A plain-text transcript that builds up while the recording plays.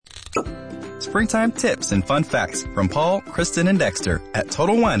Springtime tips and fun facts from Paul, Kristen, and Dexter at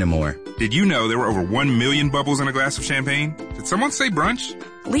Total Wine & More. Did you know there were over 1 million bubbles in a glass of champagne? Did someone say brunch?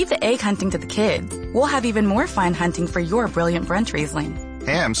 Leave the egg hunting to the kids. We'll have even more fun hunting for your brilliant brunch Riesling.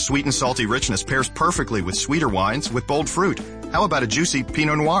 Ham's sweet and salty richness pairs perfectly with sweeter wines with bold fruit. How about a juicy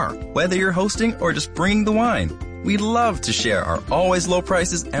Pinot Noir? Whether you're hosting or just bringing the wine, we'd love to share our always low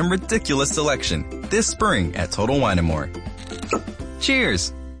prices and ridiculous selection this spring at Total Wine & More.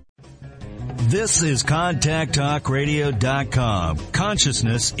 Cheers! This is ContactTalkRadio.com.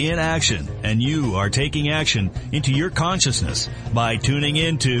 Consciousness in action. And you are taking action into your consciousness by tuning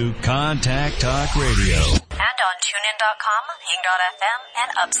into Contact Talk Radio. And on TuneIn.com, Hing.fm,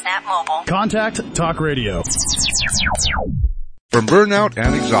 and UpSnap Mobile. Contact Talk Radio. From burnout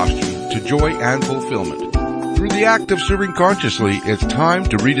and exhaustion to joy and fulfillment. Through the act of serving consciously, it's time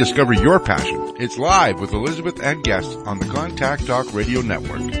to rediscover your passion. It's live with Elizabeth and guests on the Contact Talk Radio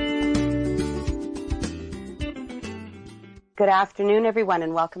Network. Good afternoon, everyone,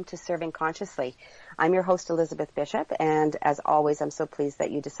 and welcome to Serving Consciously. I'm your host, Elizabeth Bishop, and as always, I'm so pleased that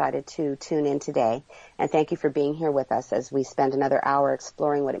you decided to tune in today. And thank you for being here with us as we spend another hour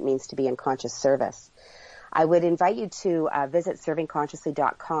exploring what it means to be in conscious service. I would invite you to visit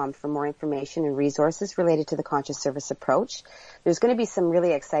servingconsciously.com for more information and resources related to the conscious service approach. There's going to be some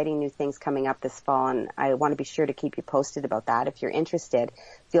really exciting new things coming up this fall, and I want to be sure to keep you posted about that. If you're interested,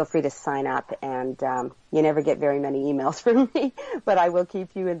 feel free to sign up, and you never get very many emails from me, but I will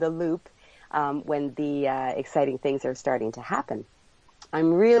keep you in the loop when the exciting things are starting to happen.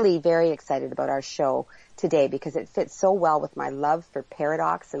 I'm really very excited about our show today because it fits so well with my love for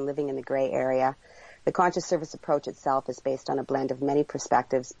paradox and living in the gray area. The conscious service approach itself is based on a blend of many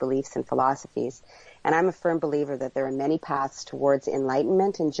perspectives, beliefs, and philosophies. And I'm a firm believer that there are many paths towards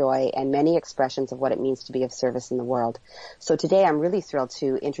enlightenment and joy and many expressions of what it means to be of service in the world. So today I'm really thrilled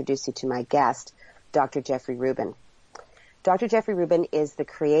to introduce you to my guest, Dr. Jeffrey Rubin. Dr. Jeffrey Rubin is the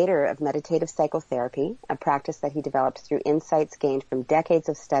creator of Meditative Psychotherapy, a practice that he developed through insights gained from decades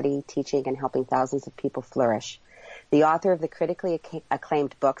of study, teaching, and helping thousands of people flourish. The author of the critically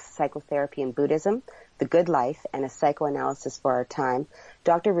acclaimed books Psychotherapy and Buddhism, The Good Life, and A Psychoanalysis for Our Time,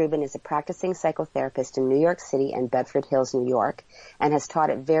 Dr. Rubin is a practicing psychotherapist in New York City and Bedford Hills, New York, and has taught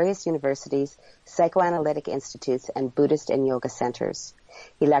at various universities, psychoanalytic institutes, and Buddhist and yoga centers.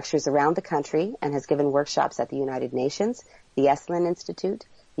 He lectures around the country and has given workshops at the United Nations, the Esalen Institute,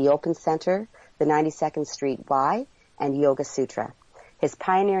 the Open Center, the 92nd Street Y, and Yoga Sutra. His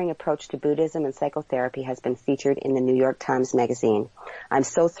pioneering approach to Buddhism and psychotherapy has been featured in the New York Times Magazine. I'm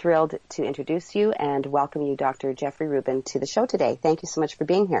so thrilled to introduce you and welcome you, Dr. Jeffrey Rubin, to the show today. Thank you so much for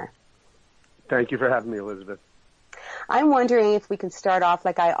being here. Thank you for having me, Elizabeth. I'm wondering if we can start off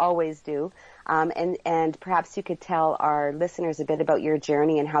like I always do, and perhaps you could tell our listeners a bit about your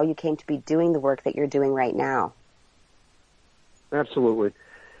journey and how you came to be doing the work that you're doing right now. Absolutely.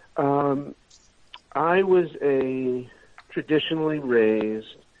 I was a traditionally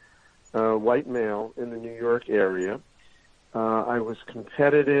raised white male in the New York area. I was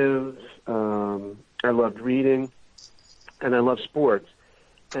competitive. I loved reading, and I loved sports.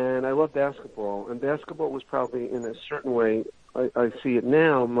 And I loved basketball. And basketball was probably, in a certain way, I see it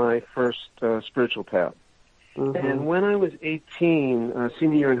now, my first spiritual path. Mm-hmm. And when I was 18,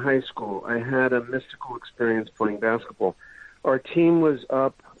 senior year in high school, I had a mystical experience playing basketball. Our team was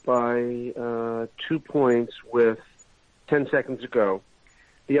up by 2 points with 10 seconds to go.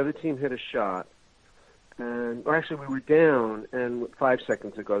 The other team hit a shot. Or actually, we were down, and 5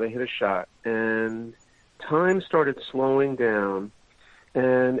 seconds ago, they hit a shot. And time started slowing down,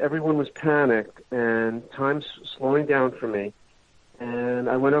 and everyone was panicked, and time's slowing down for me. And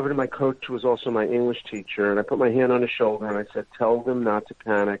I went over to my coach, who was also my English teacher, and I put my hand on his shoulder, and I said, tell them not to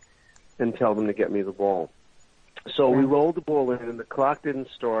panic and tell them to get me the ball. So we rolled the ball in, and the clock didn't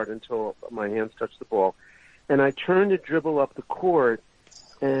start until my hands touched the ball. And I turned to dribble up the court,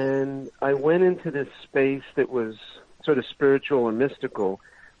 and I went into this space that was sort of spiritual or mystical,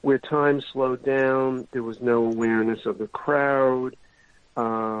 where time slowed down. There was no awareness of the crowd.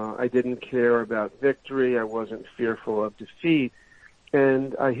 I didn't care about victory. I wasn't fearful of defeat.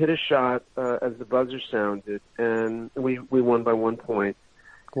 And I hit a shot as the buzzer sounded, and we won by 1 point.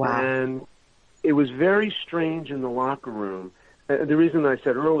 Wow. And it was very strange in the locker room. The reason I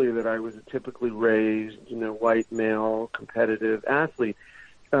said earlier that I was a typically raised, white male, competitive athlete,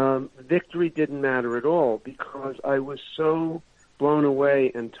 victory didn't matter at all because I was so blown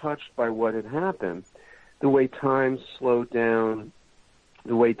away and touched by what had happened, the way time slowed down,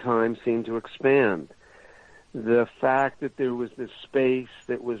 the way time seemed to expand. The fact that there was this space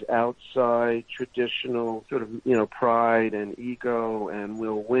that was outside traditional sort of, pride and ego and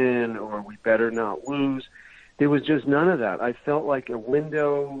we'll win win or we better not lose. There was just none of that. I felt like a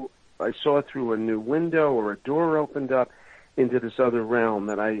window, I saw through a new window or a door opened up into this other realm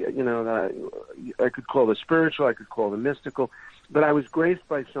that I could call the spiritual, I could call the mystical, but I was graced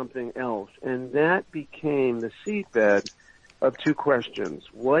by something else. And that became the seedbed of two questions.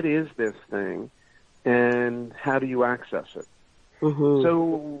 What is this thing? And how do you access it? Mm-hmm.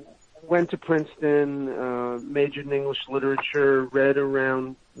 So went to Princeton, majored in English literature, read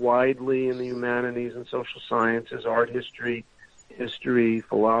around widely in the humanities and social sciences, art history,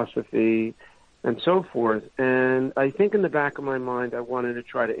 philosophy, and so forth. And I think in the back of my mind, I wanted to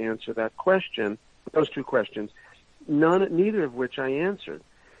try to answer that question, those two questions, neither of which I answered.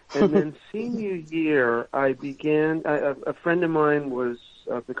 And then senior year, I began, a friend of mine was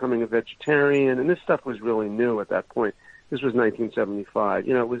becoming a vegetarian, and this stuff was really new at that point. This was 1975.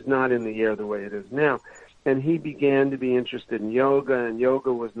 It was not in the air the way it is now. And he began to be interested in yoga, and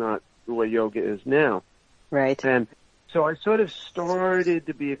yoga was not the way yoga is now. Right. And so I sort of started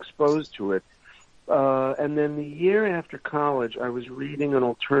to be exposed to it. And then the year after college, I was reading an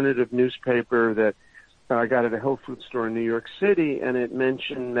alternative newspaper that I got at a health food store in New York City, and it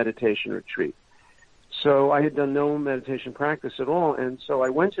mentioned meditation retreat. So I had done no meditation practice at all, and so I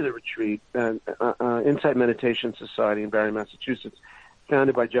went to the retreat, Insight Meditation Society in Barre, Massachusetts,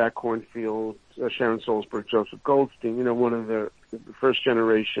 founded by Jack Kornfield, Sharon Salzberg, Joseph Goldstein, one of the first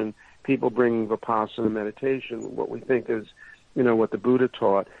generation people bringing Vipassana meditation, what we think is, what the Buddha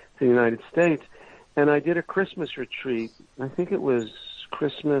taught, to the United States. And I did a Christmas retreat. I think it was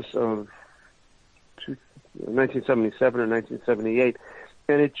Christmas of 1977 or 1978.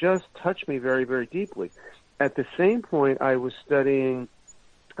 And it just touched me very, very deeply. At the same point, I was studying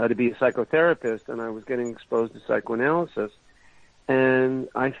to be a psychotherapist, and I was getting exposed to psychoanalysis. And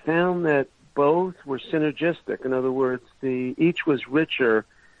I found that both were synergistic. In other words, each was richer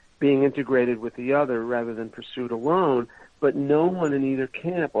being integrated with the other rather than pursued alone. But no one in either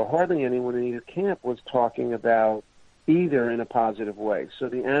camp, or hardly anyone in either camp, was talking about either in a positive way. So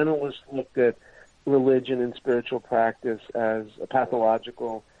the analysts looked at religion and spiritual practice as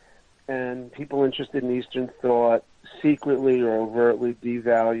pathological, and people interested in Eastern thought secretly or overtly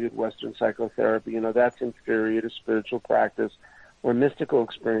devalued Western psychotherapy. That's inferior to spiritual practice or mystical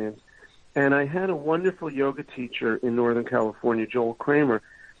experience. And I had a wonderful yoga teacher in Northern California, Joel Kramer,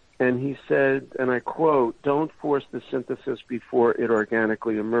 and he said, and I quote, "Don't force the synthesis before it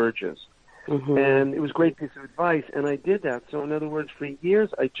organically emerges." Mm-hmm. And it was a great piece of advice, and I did that. So in other words, for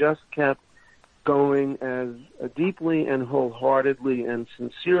years, I just kept going as deeply and wholeheartedly and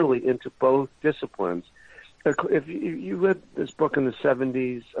sincerely into both disciplines. If you read this book in the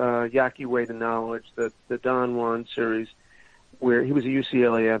 70s, Yaqui Way to Knowledge, the Don Juan series, where he was a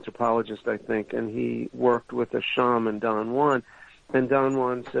UCLA anthropologist, I think, and he worked with a shaman, Don Juan, and Don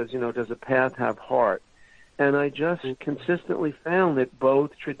Juan says, does a path have heart? And I just consistently found that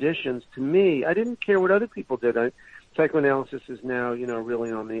both traditions, to me, I didn't care what other people did. Psychoanalysis is now, really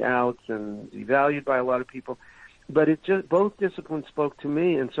on the outs and devalued by a lot of people. But both disciplines spoke to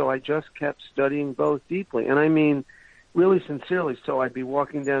me, and so I just kept studying both deeply. And I mean, really sincerely, so I'd be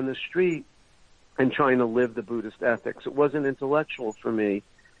walking down the street and trying to live the Buddhist ethics. It wasn't intellectual for me.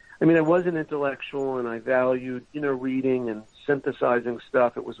 I mean, I wasn't intellectual, and I valued, reading and synthesizing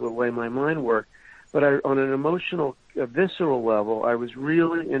stuff. It was the way my mind worked. But on an emotional, visceral level, I was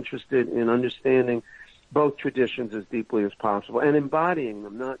really interested in understanding both traditions as deeply as possible and embodying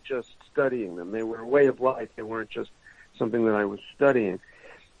them, not just studying them. They were a way of life. They weren't just something that I was studying.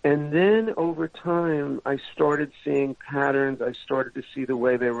 And then over time, I started seeing patterns. I started to see the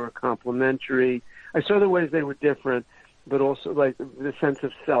way they were complementary. I saw the ways they were different, but also like the sense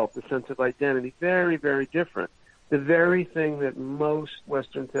of self, the sense of identity, very, very different. The very thing that most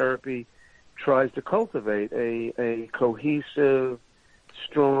Western therapy tries to cultivate, a cohesive,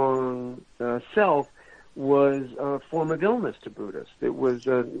 strong self, was a form of illness to Buddhists. It was,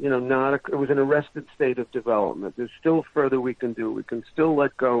 it was an arrested state of development. There's still further we can do. We can still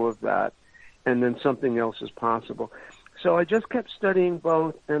let go of that, and then something else is possible. So I just kept studying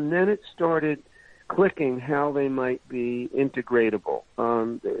both, and then it started clicking how they might be integratable,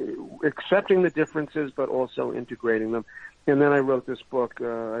 accepting the differences, but also integrating them. And then I wrote this book.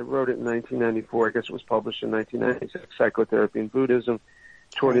 I wrote it in 1994. I guess it was published in 1996, Psychotherapy and Buddhism,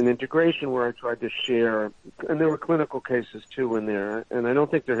 toward an integration, where I tried to share, and there were clinical cases too in there, and I don't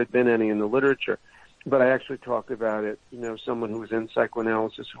think there had been any in the literature, but I actually talked about it, someone who was in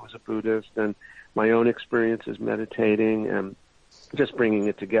psychoanalysis who was a Buddhist, and my own experiences meditating, and just bringing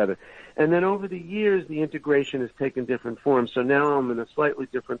it together. And then over the years, the integration has taken different forms, so now I'm in a slightly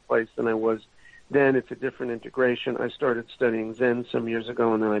different place than I was then it's a different integration. I started studying Zen some years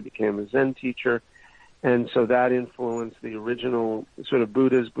ago, and then I became a Zen teacher. And so that influenced the original sort of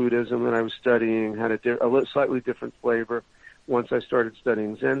Buddhism that I was studying, had a slightly different flavor once I started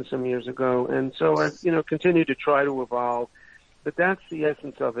studying Zen some years ago. And so I've, continued to try to evolve. But that's the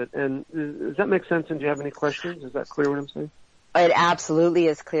essence of it. And does that make sense? And do you have any questions? Is that clear what I'm saying? It absolutely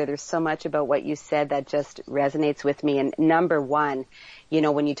is clear. There's so much about what you said that just resonates with me. And number one,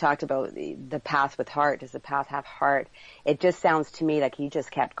 when you talked about the path with heart, does the path have heart? It just sounds to me like you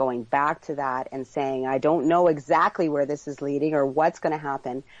just kept going back to that and saying, I don't know exactly where this is leading or what's going to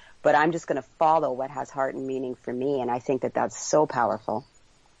happen, but I'm just going to follow what has heart and meaning for me. And I think that that's so powerful.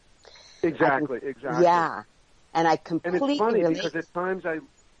 Exactly. Yeah. And I completely And it's funny relate. because at times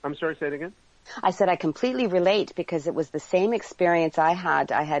I'm sorry, say it again? I said I completely relate because it was the same experience I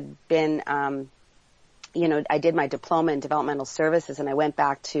had. I had been, I did my diploma in developmental services, and I went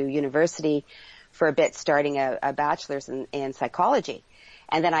back to university for a bit, starting a bachelor's in psychology.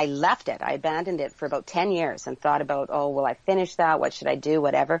 And then I left it. I abandoned it for about 10 years and thought about, will I finish that? What should I do?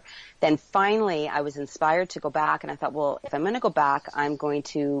 Whatever. Then finally I was inspired to go back, and I thought, well, if I'm going to go back, I'm going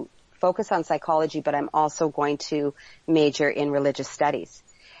to focus on psychology, but I'm also going to major in religious studies.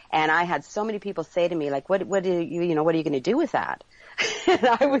 And I had so many people say to me, like, what are you going to do with that? And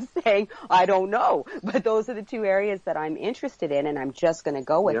I was saying, I don't know. But those are the two areas that I'm interested in, and I'm just going to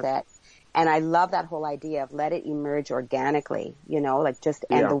go with it. And I love that whole idea of let it emerge organically,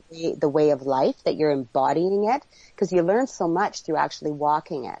 and the way of life that you're embodying it, because you learn so much through actually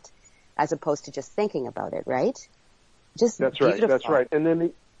walking it, as opposed to just thinking about it, right? Just That's beautiful. right. That's right. And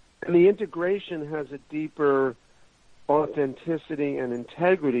then the integration has a deeper authenticity and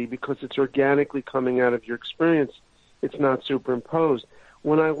integrity because it's organically coming out of your experience. It's not superimposed.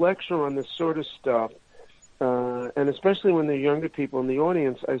 When I lecture on this sort of stuff, and especially when they're younger people in the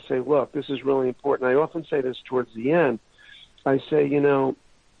audience, I say, look, this is really important. I often say this towards the end. I say,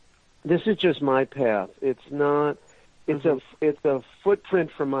 this is just my path. It's not, it's a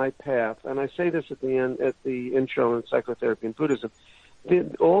footprint for my path. And I say this at the end, at the intro in psychotherapy and Buddhism.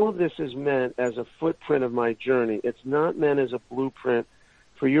 All of this is meant as a footprint of my journey. It's not meant as a blueprint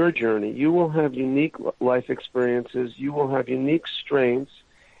for your journey. You will have unique life experiences. You will have unique strengths,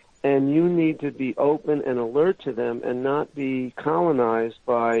 and you need to be open and alert to them and not be colonized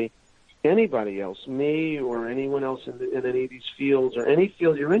by anybody else, me or anyone else in any of these fields or any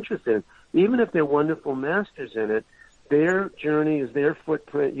field you're interested in. Even if they're wonderful masters in it, their journey is their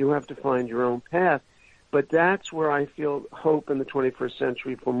footprint. You have to find your own path. But that's where I feel hope in the 21st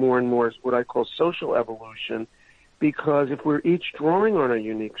century for more and more what I call social evolution, because if we're each drawing on our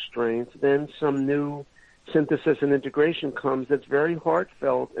unique strengths, then some new synthesis and integration comes that's very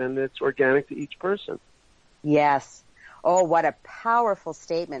heartfelt and it's organic to each person. Yes. Oh, what a powerful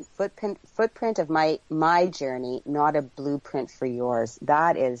statement. Footprint of my journey, not a blueprint for yours.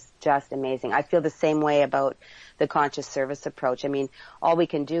 That is just amazing. I feel the same way about the conscious service approach. I mean, all we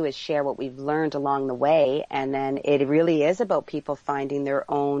can do is share what we've learned along the way, and then it really is about people finding their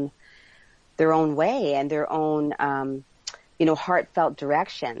own way and their own, heartfelt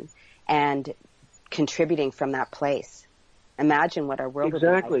direction and contributing from that place. Imagine what our world would be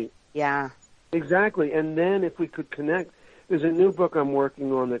like. Yeah. Exactly. And then if we could connect, there's a new book I'm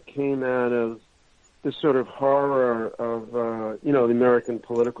working on that came out of the sort of horror of, the American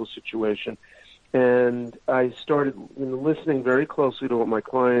political situation. And I started listening very closely to what my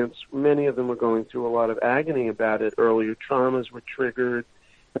clients, many of them were going through a lot of agony about it. Earlier traumas were triggered,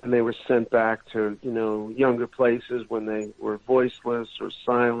 and they were sent back to, younger places when they were voiceless or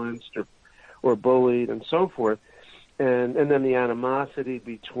silenced or bullied and so forth. And then the animosity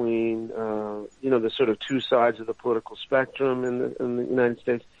between, the sort of two sides of the political spectrum in the United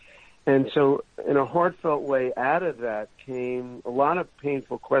States. And so in a heartfelt way out of that came a lot of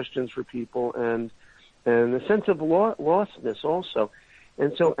painful questions for people and a sense of lostness also.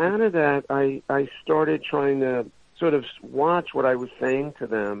 And so out of that, I started trying to sort of watch what I was saying to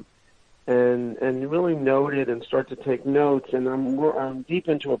them and really note it and start to take notes. And I'm deep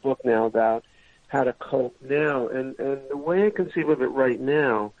into a book now about how to cope now. And the way I conceive of it right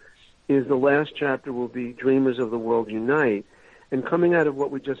now is the last chapter will be Dreamers of the World Unite. And coming out of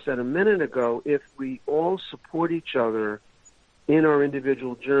what we just said a minute ago, if we all support each other in our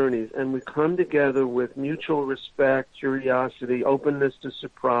individual journeys and we come together with mutual respect, curiosity, openness to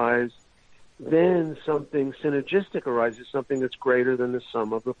surprise, then something synergistic arises, something that's greater than the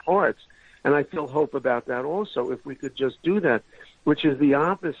sum of the parts. And I feel hope about that also, if we could just do that, which is the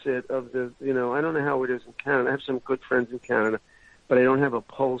opposite of the, I don't know how it is in Canada. I have some good friends in Canada, but I don't have a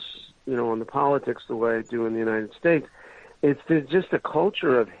pulse, on the politics the way I do in the United States. there's just a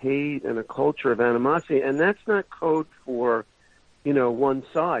culture of hate and a culture of animosity, and that's not code for, one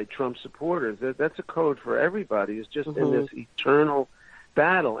side, Trump supporters. That's a code for everybody. It's just in this eternal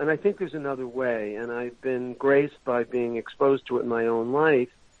battle. And I think there's another way, and I've been graced by being exposed to it in my own life.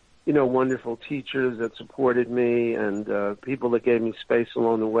 Wonderful teachers that supported me and people that gave me space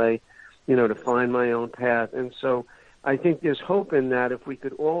along the way, to find my own path. And so I think there's hope in that if we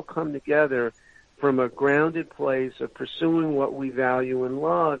could all come together from a grounded place of pursuing what we value and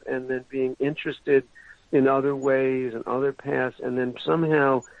love, and then being interested in other ways and other paths, and then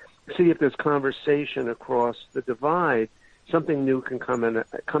somehow see if there's conversation across the divide, something new can come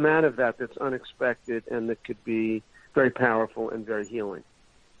out of that that's unexpected and that could be very powerful and very healing.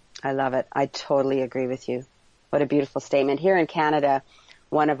 I love it. I totally agree with you. What a beautiful statement. Here in Canada,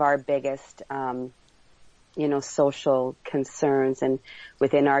 one of our biggest social concerns and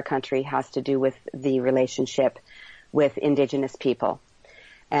within our country has to do with the relationship with Indigenous people.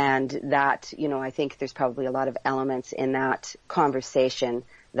 And that, I think there's probably a lot of elements in that conversation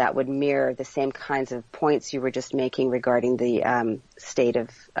that would mirror the same kinds of points you were just making regarding the state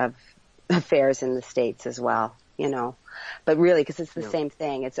of affairs in the States as well, But really, because it's the same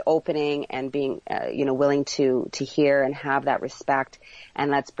thing. It's opening and being, willing to hear and have that respect.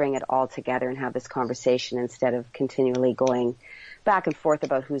 And let's bring it all together and have this conversation instead of continually going back and forth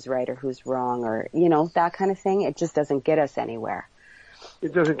about who's right or who's wrong or, that kind of thing. It just doesn't get us anywhere.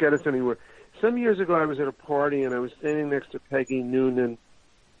 It doesn't get us anywhere. Some years ago, I was at a party and I was standing next to Peggy Noonan,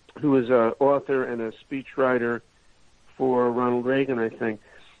 who is an author and a speechwriter for Ronald Reagan, I think.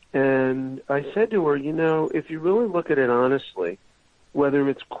 And I said to her, if you really look at it honestly, whether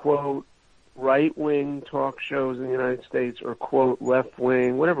it's, quote, right-wing talk shows in the United States or, quote,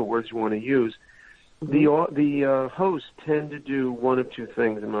 left-wing, whatever words you want to use, the hosts tend to do one of two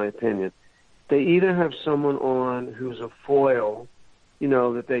things, in my opinion. They either have someone on who's a foil,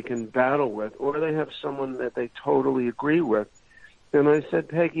 that they can battle with, or they have someone that they totally agree with. And I said,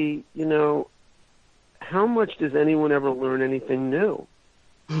 Peggy, how much does anyone ever learn anything new?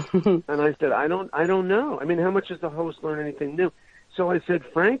 And I said, I don't know. I mean, how much does the host learn anything new? So I said,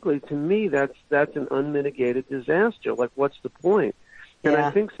 frankly, to me, that's an unmitigated disaster. Like, what's the point? And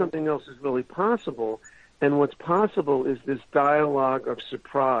I think something else is really possible. And what's possible is this dialogue of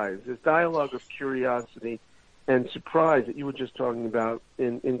surprise, this dialogue of curiosity and surprise that you were just talking about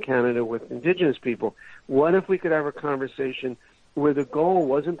in Canada with Indigenous people. What if we could have a conversation where the goal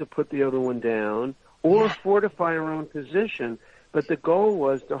wasn't to put the other one down or fortify our own position, but the goal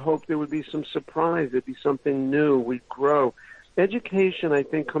was to hope there would be some surprise, there'd be something new, we'd grow. Education, I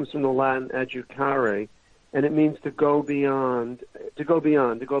think, comes from the Latin educare, and it means to go beyond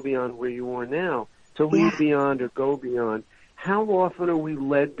where you are now, to lead beyond or go beyond. How often are we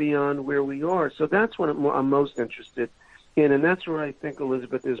led beyond where we are? So that's what I'm most interested in, and that's where I think,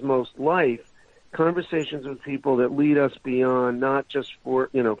 Elizabeth, is most life, conversations with people that lead us beyond, not just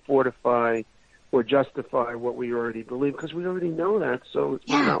fortify or justify what we already believe, because we already know that, so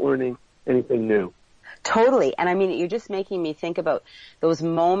we're not learning anything new. Totally. And I mean, you're just making me think about those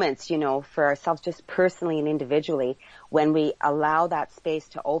moments, for ourselves just personally and individually, when we allow that space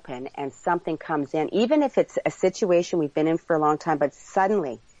to open and something comes in, even if it's a situation we've been in for a long time, but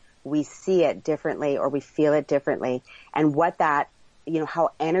suddenly we see it differently or we feel it differently, and what that, how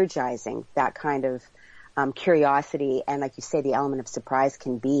energizing that kind of curiosity and, like you say, the element of surprise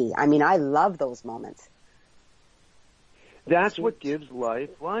can be. I mean, I love those moments. That's what gives life.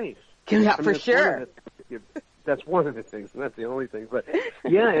 Yeah, for sure. That's one of the things, and that's the only thing. But,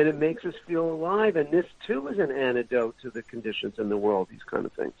 and it makes us feel alive, and this, too, is an antidote to the conditions in the world, these kind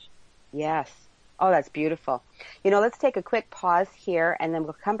of things. Yes. Oh, that's beautiful. Let's take a quick pause here, and then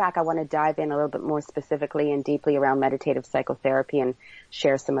we'll come back. I want to dive in a little bit more specifically and deeply around meditative psychotherapy and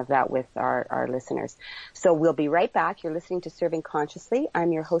share some of that with our listeners. So we'll be right back. You're listening to Serving Consciously.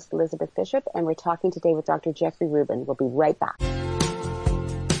 I'm your host, Elizabeth Bishop, and we're talking today with Dr. Jeffrey Rubin. We'll be right back.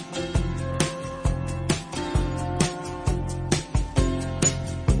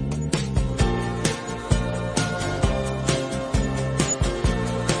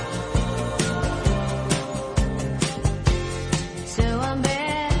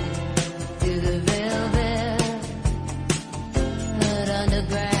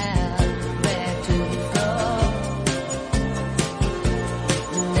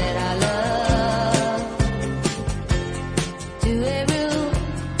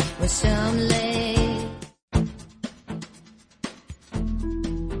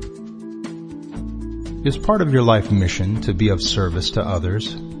 Is part of your life mission to be of service to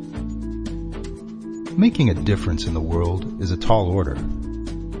others? Making a difference in the world is a tall order.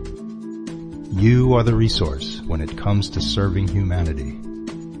 You are the resource when it comes to serving humanity.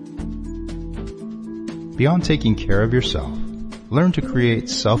 Beyond taking care of yourself, learn to create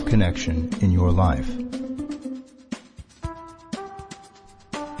self-connection in your life.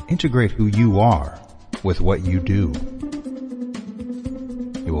 Integrate who you are with what you do.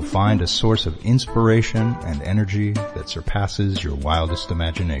 You will find a source of inspiration and energy that surpasses your wildest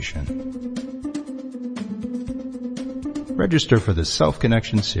imagination. Register for the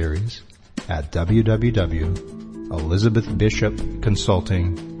Self-Connection series at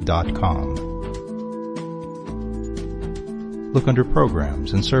www.elizabethbishopconsulting.com. Look under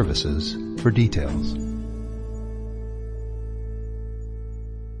Programs and Services for details.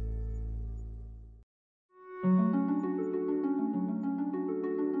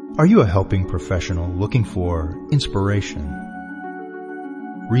 Are you a helping professional looking for inspiration,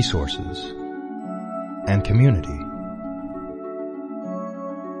 resources, and community?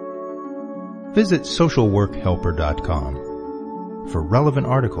 Visit socialworkhelper.com for relevant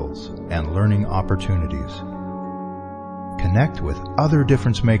articles and learning opportunities. Connect with other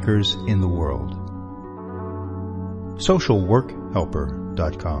difference makers in the world.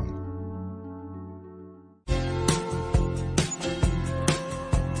 socialworkhelper.com.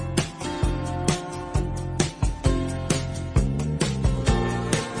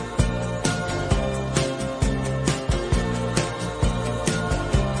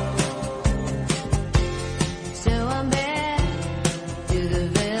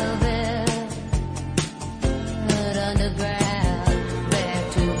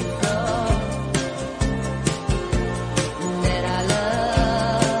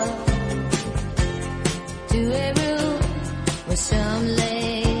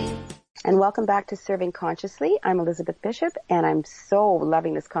 Welcome back to Serving Consciously. I'm Elizabeth Bishop, and I'm so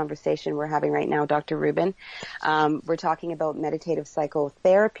loving this conversation we're having right now, Dr. Rubin. We're talking about meditative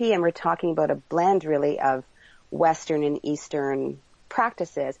psychotherapy, and we're talking about a blend, really, of Western and Eastern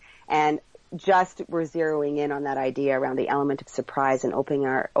practices. And just we're zeroing in on that idea around the element of surprise and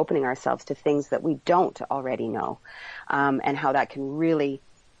opening ourselves to things that we don't already know, and how that can really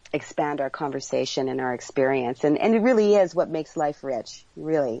expand our conversation and our experience. And it really is what makes life rich.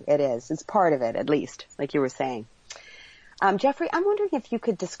 Really, it is. It's part of it, at least, like you were saying. Jeffrey, I'm wondering if you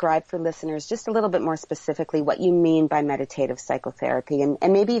could describe for listeners just a little bit more specifically what you mean by meditative psychotherapy, and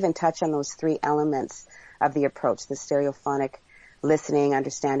maybe even touch on those three elements of the approach, the stereophonic listening,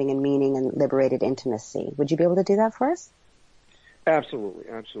 understanding and meaning, and liberated intimacy. Would you be able to do that for us? Absolutely,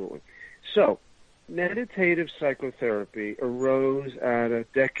 absolutely. So, meditative psychotherapy arose out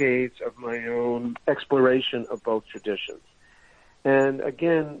of decades of my own exploration of both traditions. And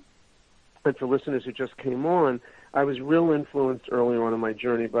again, and for listeners who just came on, I was real influenced early on in my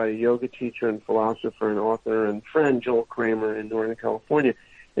journey by a yoga teacher and philosopher and author and friend, Joel Kramer, in Northern California.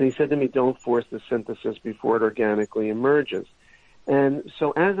 And he said to me, don't force the synthesis before it organically emerges. And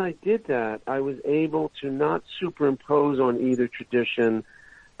so as I did that, I was able to not superimpose on either tradition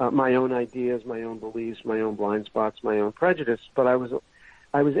my own ideas, my own beliefs, my own blind spots, my own prejudice, but I was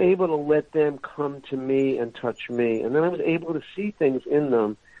able to let them come to me and touch me, and then I was able to see things in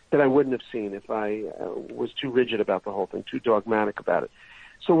them that I wouldn't have seen if I was too rigid about the whole thing, too dogmatic about it.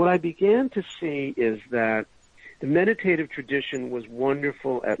 So what I began to see is that the meditative tradition was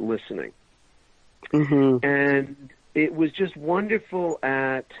wonderful at listening, and it was just wonderful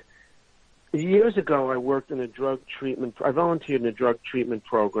at. Years ago, I worked in a I volunteered in a drug treatment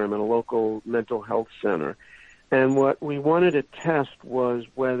program in a local mental health center. And what we wanted to test was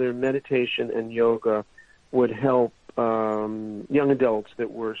whether meditation and yoga would help young adults that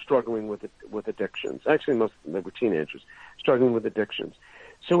were struggling with addictions. Actually, most of them were teenagers struggling with addictions.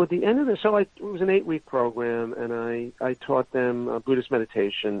 So at the end of it was an 8-week program, and I taught them Buddhist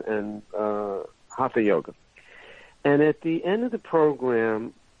meditation and Hatha yoga. And at the end of the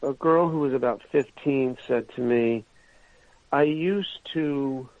program, a girl who was about 15 said to me, I used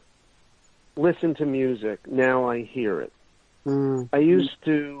to listen to music, now I hear it. I used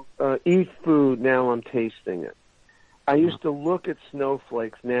to eat food, now I'm tasting it. I used to look at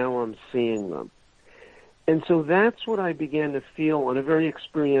snowflakes, now I'm seeing them. And so that's what I began to feel on a very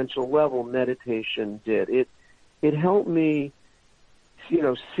experiential level meditation did. It helped me,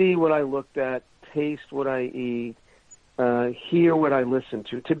 see what I looked at, taste what I eat, hear what I listen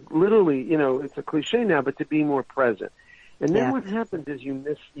to literally, it's a cliche now, but to be more present. And then what happens is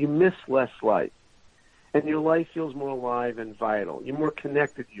you miss less life, and your life feels more alive and vital. You're more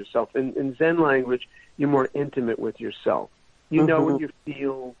connected to yourself. In Zen language, you're more intimate with yourself. You know what you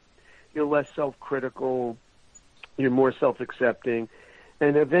feel. You're less self-critical. You're more self-accepting,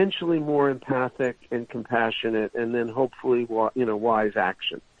 and eventually more empathic and compassionate, and then hopefully, wise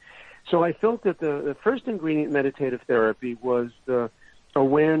action. So I felt that the first ingredient in meditative therapy was the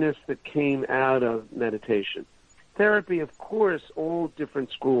awareness that came out of meditation. Therapy, of course, all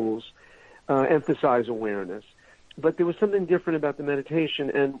different schools emphasize awareness, but there was something different about the meditation,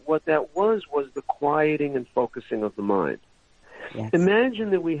 and what that was the quieting and focusing of the mind. Yes. Imagine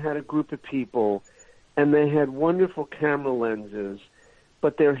that we had a group of people, and they had wonderful camera lenses,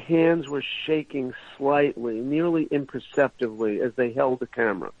 but their hands were shaking slightly, nearly imperceptibly, as they held the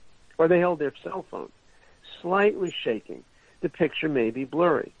camera, or they held their cell phone, slightly shaking. The picture may be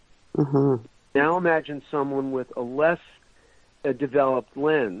blurry. Mm-hmm. Now imagine someone with a less developed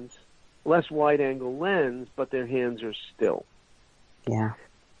lens, less wide-angle lens, but their hands are still. Yeah.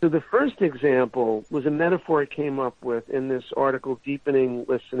 So the first example was a metaphor I came up with in this article, Deepening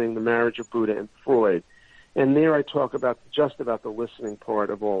Listening, The Marriage of Buddha and Freud. And there I talk about just about the listening part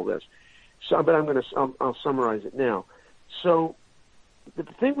of all this. So, but I'll summarize it now. So the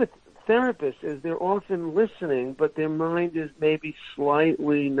thing with therapists is they're often listening, but their mind is maybe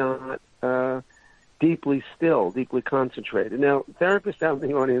slightly not deeply still, deeply concentrated. Now, therapists out in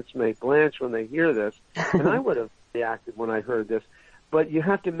the audience may blanch when they hear this, and I would have reacted when I heard this, but you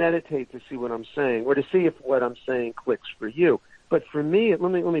have to meditate to see what I'm saying, or to see if what I'm saying clicks for you. But for me,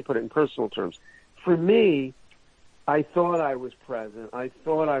 let me put it in personal terms. For me, I thought I was present. I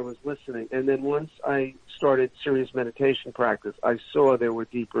thought I was listening. And then once I started serious meditation practice, I saw there were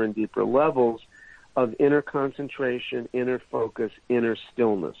deeper and deeper levels of inner concentration, inner focus, inner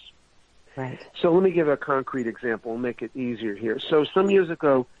stillness. Right. So let me give a concrete example and make it easier here. So some years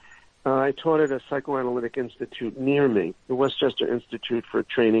ago, I taught at a psychoanalytic institute near me, the Westchester Institute for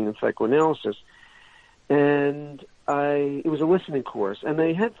Training in Psychoanalysis. And it was a listening course, and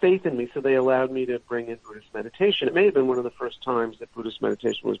they had faith in me, so they allowed me to bring in Buddhist meditation. It may have been one of the first times that Buddhist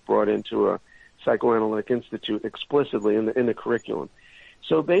meditation was brought into a psychoanalytic institute explicitly in the curriculum.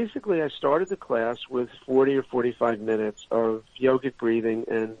 So basically, I started the class with 40 or 45 minutes of yogic breathing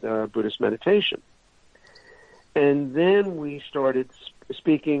and Buddhist meditation. And then we started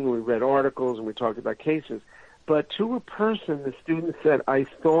speaking, we read articles, and we talked about cases. But to a person, the student said, I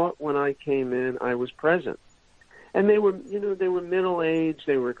thought when I came in, I was present. And they were middle-aged,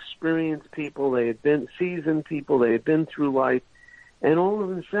 they were experienced people, they had been seasoned people, they had been through life. And all of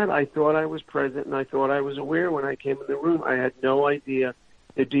them said, I thought I was present and I thought I was aware when I came in the room. I had no idea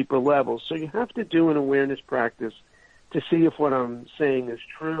the deeper levels. So you have to do an awareness practice to see if what I'm saying is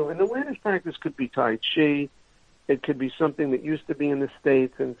true. And awareness practice could be Tai Chi. It could be something that used to be in the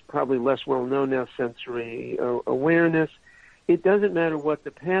States and it's probably less well known now, sensory awareness. It doesn't matter what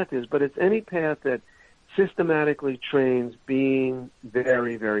the path is, but it's any path that systematically trains being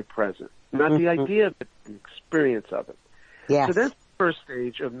very, very present. Not the idea of it, the experience of it. Yes. So that's the first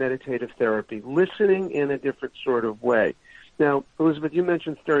stage of meditative therapy, listening in a different sort of way. Now, Elizabeth, you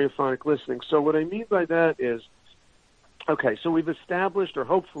mentioned stereophonic listening. So what I mean by that is, okay, so we've established, or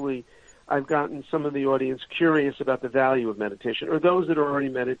hopefully I've gotten some of the audience curious about the value of meditation, or those that are already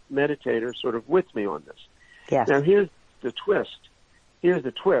meditators sort of with me on this. Yes. Now, here's the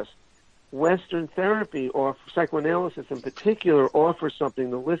twist. Western therapy, or psychoanalysis in particular, offers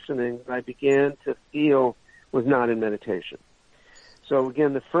something to listening that I began to feel was not in meditation. So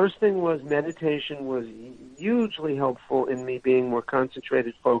again, the first thing was meditation was hugely helpful in me being more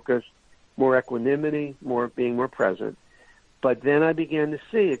concentrated, focused, more equanimity, being more present. But then I began to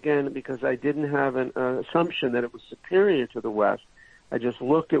see, again, because I didn't have an assumption that it was superior to the West, I just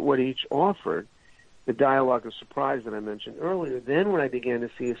looked at what each offered, the dialogue of surprise that I mentioned earlier. Then what I began to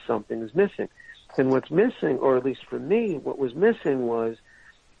see is something is missing. And what's missing, or at least for me, what was missing was,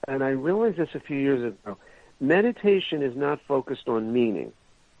 and I realized this a few years ago, meditation is not focused on meaning.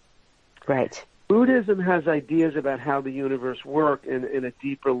 Right. Buddhism has ideas about how the universe works in a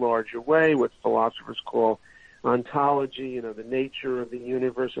deeper, larger way, what philosophers call ontology, the nature of the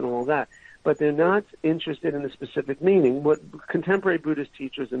universe and all that. But they're not interested in the specific meaning. What contemporary Buddhist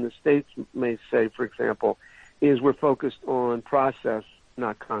teachers in the States may say, for example, is we're focused on process,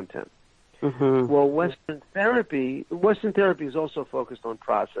 not content. Mm-hmm. Well, Western therapy is also focused on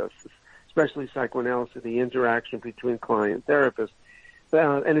process, especially psychoanalysis, the interaction between client and therapist,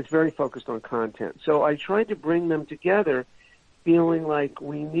 and it's very focused on content. So I tried to bring them together, feeling like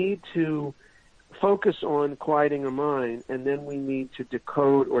we need to focus on quieting our mind, and then we need to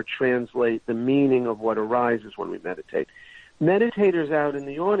decode or translate the meaning of what arises when we meditate. Meditators out in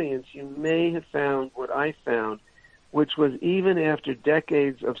the audience, you may have found what I found, which was even after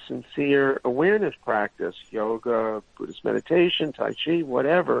decades of sincere awareness practice, yoga, Buddhist meditation, Tai Chi,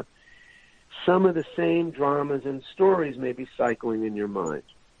 whatever, some of the same dramas and stories may be cycling in your mind.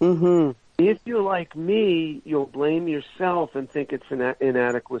 Mm-hmm. If you're like me, you'll blame yourself and think it's an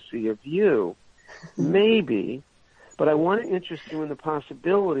inadequacy of you. Maybe. But I want to interest you in the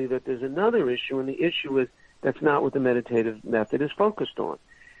possibility that there's another issue, and the issue is that's not what the meditative method is focused on.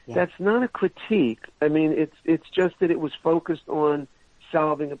 Yeah. That's not a critique. I mean, it's just that it was focused on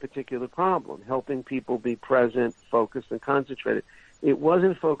solving a particular problem, helping people be present, focused, and concentrated. It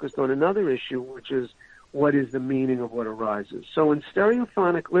wasn't focused on another issue, which is what is the meaning of what arises. So in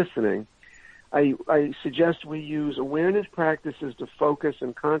stereophonic listening, I suggest we use awareness practices to focus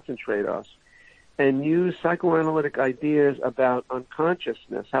and concentrate us, and use psychoanalytic ideas about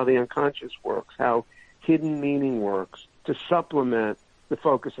unconsciousness, how the unconscious works, how hidden meaning works, to supplement the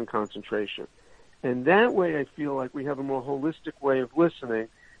focus and concentration. And that way I feel like we have a more holistic way of listening.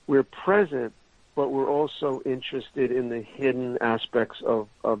 We're present, but we're also interested in the hidden aspects of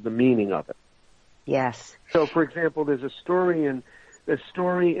the meaning of it. Yes. So, for example, there's a story in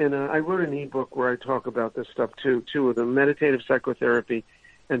I wrote an ebook where I talk about this stuff too, of the meditative psychotherapy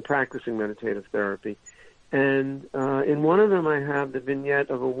and practicing meditative therapy. And in one of them I have the vignette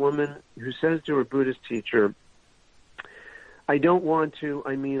of a woman who says to her Buddhist teacher, I want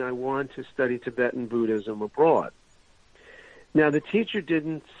to study Tibetan Buddhism abroad. Now, the teacher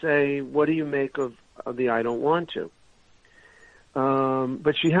didn't say, what do you make of the I don't want to?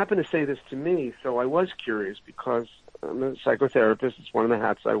 But she happened to say this to me, so I was curious because I'm a psychotherapist. It's one of the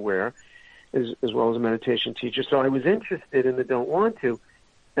hats I wear, as well as a meditation teacher. So I was interested in the don't want to.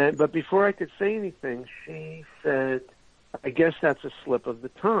 But before I could say anything, she said, I guess that's a slip of the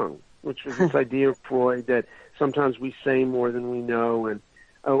tongue, which was this idea of Freud that sometimes we say more than we know. And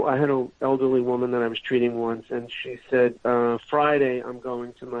I had an elderly woman that I was treating once, and she said, Friday I'm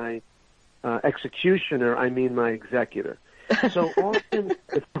going to my executioner, my executor. So often,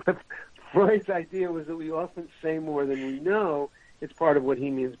 Freud's idea was that we often say more than we know. It's part of what he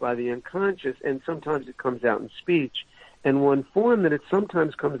means by the unconscious, and sometimes it comes out in speech. And one form that it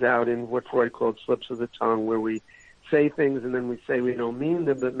sometimes comes out in what Freud called slips of the tongue, where we say things and then we say we don't mean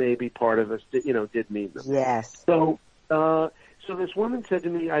them, but maybe part of us did mean them. Yes. So this woman said to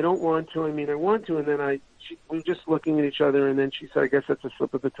me, I don't want to, I want to, and then we were just looking at each other, and then she said, I guess that's a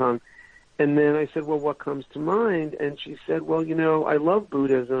slip of the tongue. And then I said, well, what comes to mind? And she said, well, I love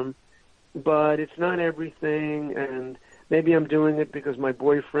Buddhism, but it's not everything, and maybe I'm doing it because my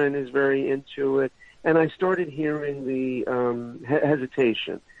boyfriend is very into it. And I started hearing the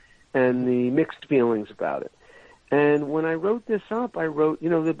hesitation and the mixed feelings about it. And when I wrote this up, I wrote,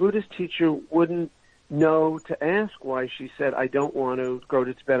 the Buddhist teacher wouldn't know to ask why she said, I don't want to go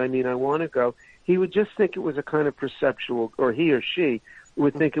to Tibet, I want to go. He would just think it was a kind of perceptual, or he or she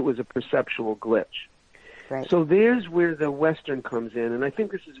would think it was a perceptual glitch. Right. So there's where the Western comes in, and I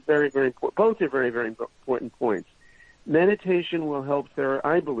think this is very, very important. Both are very, very important points. Meditation will help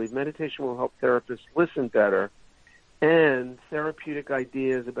meditation will help therapists listen better, and therapeutic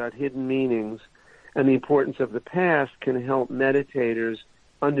ideas about hidden meanings and the importance of the past can help meditators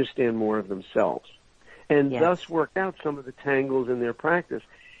understand more of themselves and thus work out some of the tangles in their practice.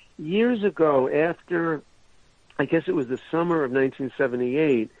 Years ago, after, I guess it was the summer of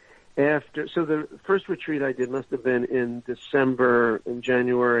 1978, so the first retreat I did must have been in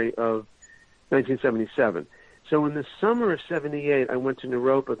January of 1977. So in the summer of 78, I went to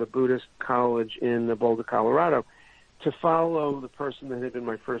Naropa, the Buddhist college in Boulder, Colorado, to follow the person that had been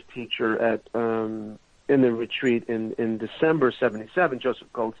my first teacher in the retreat in December 77, Joseph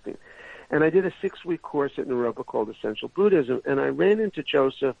Goldstein. And I did a 6-week course at Naropa called Essential Buddhism, and I ran into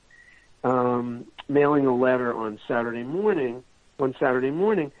Joseph mailing a letter one Saturday morning,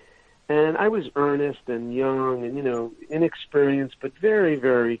 and I was earnest and young and, inexperienced, but very,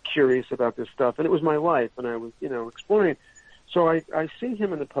 very curious about this stuff. And it was my life, and I was, exploring. So I see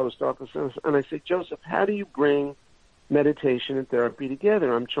him in the post office, and I say, Joseph, how do you bring meditation and therapy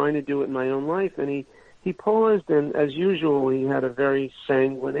together? I'm trying to do it in my own life. And he paused, and as usual, he had a very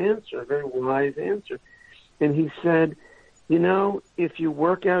sanguine answer, a very wise answer. And he said, if you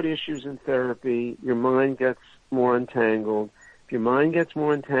work out issues in therapy, your mind gets more entangled. If your mind gets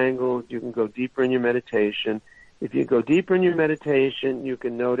more entangled, you can go deeper in your meditation. If you go deeper in your meditation, you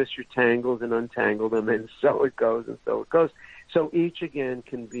can notice your tangles and untangle them, and so it goes, and so it goes. So each, again,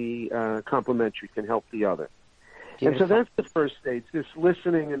 can be complementary, can help the other. Beautiful. And so that's the first stage, this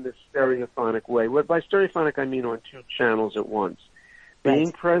listening in this stereophonic way. By stereophonic, I mean on 2 channels at once.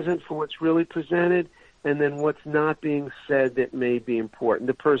 Being present for what's really presented, and then what's not being said that may be important,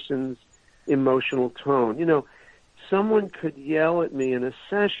 the person's emotional tone. Someone could yell at me in a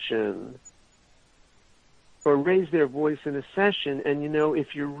session or raise their voice in a session, and,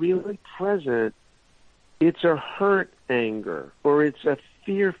 if you're really present, it's a hurt anger, or it's a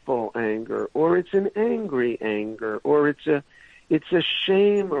fearful anger, it's an angry anger, or it's a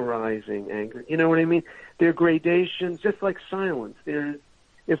shame arising anger. You know what I mean? There are gradations, just like silence.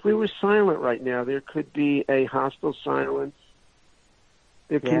 If we were silent right now, there could be a hostile silence.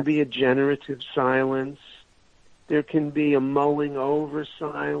 There can be a generative silence. There can be a mulling over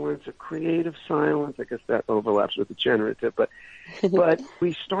silence, a creative silence. I guess that overlaps with the generative, but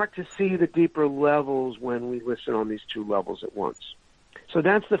we start to see the deeper levels when we listen on these two levels at once. So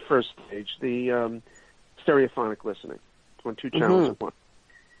that's the first stage, the stereophonic listening on two channels at once.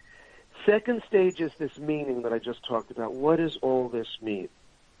 Second stage is this meaning that I just talked about. What does all this mean?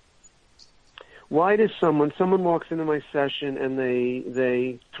 Why does someone walks into my session and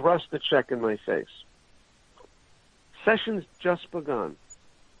they thrust the check in my face? Session's just begun.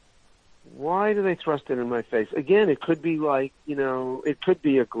 Why do they thrust it in my face? Again, it could be like, it could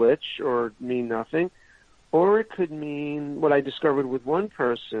be a glitch or mean nothing, or it could mean what I discovered with one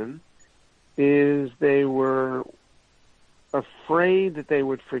person is they were afraid that they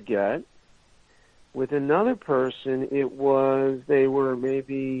would forget. With another person, it was they were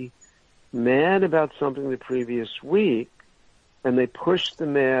maybe mad about something the previous week, and they pushed the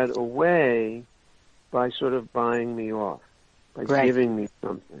mad away by sort of buying me off, by giving me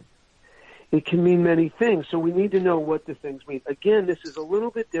something. It can mean many things, so we need to know what the things mean. Again, this is a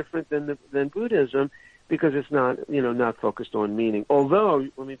little bit different than Buddhism because it's not, not focused on meaning. Although,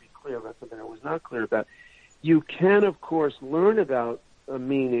 let me be clear, that's something I was not clear about. You can, of course, learn about a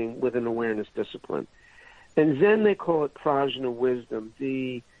meaning with an awareness discipline. And Zen, they call it prajna wisdom,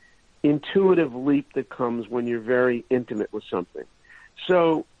 the intuitive leap that comes when you're very intimate with something.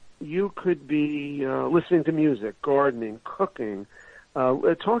 So you could be listening to music, gardening, cooking,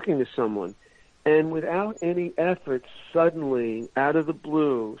 talking to someone, and without any effort, suddenly,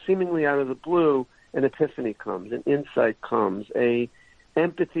 seemingly out of the blue, an epiphany comes, an insight comes, a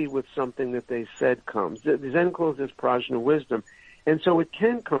empathy with something that they said comes. The Zen calls this prajna wisdom, and so it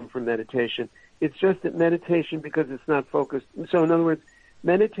can come from meditation. It's just that meditation, because it's not focused, so in other words,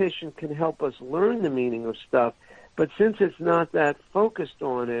 meditation can help us learn the meaning of stuff, but since it's not that focused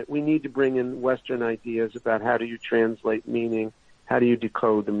on it, we need to bring in Western ideas about how do you translate meaning, how do you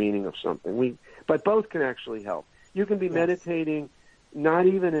decode the meaning of something. But both can actually help. You can be meditating, not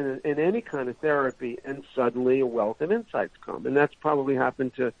even in any kind of therapy, and suddenly a wealth of insights come. And that's probably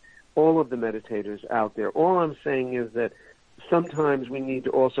happened to all of the meditators out there. All I'm saying is that sometimes we need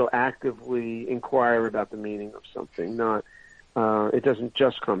to also actively inquire about the meaning of something. It doesn't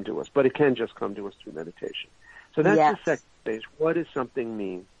just come to us, but it can just come to us through meditation. So that's the second stage. What does something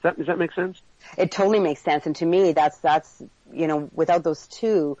mean? Does that make sense? It totally makes sense. And to me, that's without those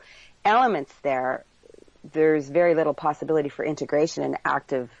two elements there's very little possibility for integration and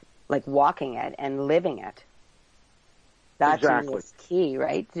active, like walking it and living it. That is key,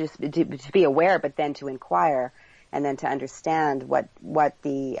 right? Just to be aware, but then to inquire and then to understand what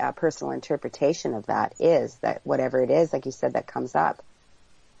the personal interpretation of that is, that whatever it is, like you said, that comes up.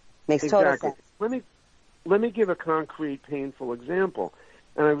 Makes total sense. Let me give a concrete, painful example.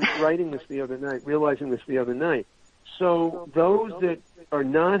 And I was realizing this the other night. So those that are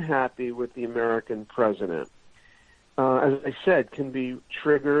not happy with the American president, as I said, can be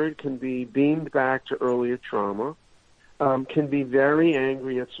triggered, can be beamed back to earlier trauma, can be very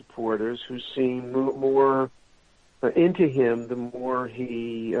angry at supporters who seem more into him the more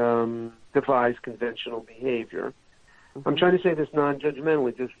he defies conventional behavior. I'm trying to say this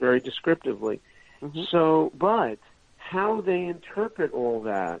non-judgmentally, just very descriptively. So, but how they interpret all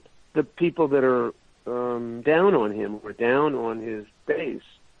that, the people that are down on him or down on his base,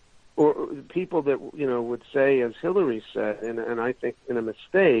 or people that, would say, as Hillary said, and I think in a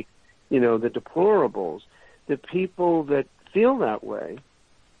mistake, the deplorables, the people that feel that way,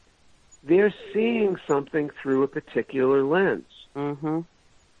 they're seeing something through a particular lens. You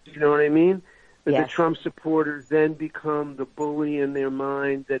know what I mean? The Trump supporters then become the bully in their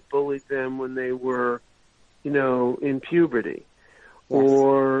mind that bullied them when they were, in puberty.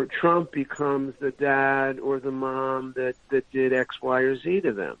 Or Trump becomes the dad or the mom that did X, Y, or Z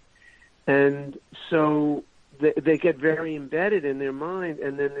to them. And so they get very embedded in their mind,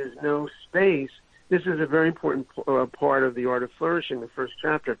 and then there's no space. This is a very important part of The Art of Flourishing, the first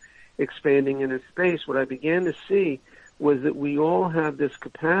chapter, expanding inner space. What I began to see was that we all have this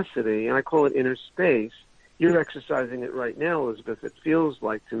capacity, and I call it inner space. You're exercising it right now, Elizabeth, it feels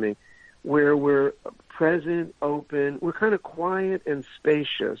like to me, where we're present, open, we're kind of quiet and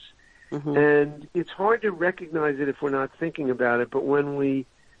spacious. And it's hard to recognize it if we're not thinking about it, but when we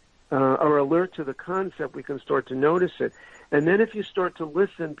are alert to the concept, we can start to notice it. And then if you start to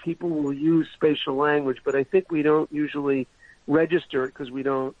listen, people will use spatial language, but I think we don't usually register it because we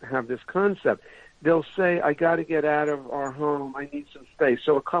don't have this concept. They'll say, I got to get out of our home. I need some space.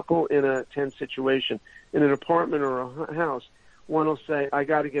 So a couple in a tense situation, in an apartment or a house, one will say, I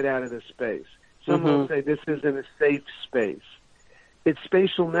got to get out of this space. Someone will say, this isn't a safe space. It's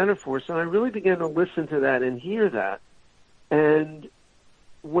spatial metaphor. So I really began to listen to that and hear that. And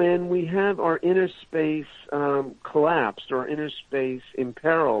when we have our inner space collapsed, or our inner space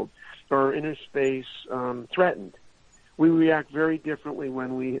imperiled, or our inner space threatened, we react very differently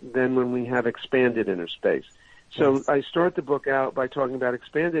than when we have expanded inner space. So yes. I start the book out by talking about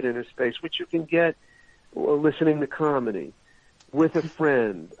expanded inner space, which you can get listening to comedy, with a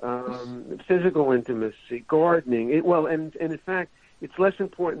friend, physical intimacy, gardening. And in fact, it's less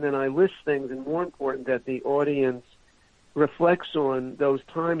important than I list things and more important that the audience reflects on those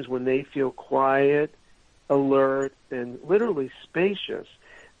times when they feel quiet, alert, and literally spacious.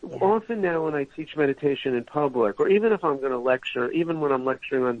 Yeah. Often now when I teach meditation in public, or even if I'm going to lecture, even when I'm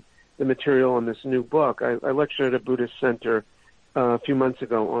lecturing on the material on this new book, I lectured at a Buddhist center a few months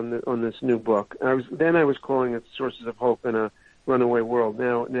ago on this new book. I was calling it Sources of Hope in a Runaway World.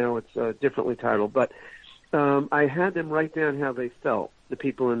 Now it's differently titled, but I had them write down how they felt, the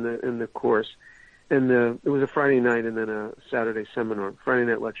people in the course. And it was a Friday night and then a Saturday seminar, Friday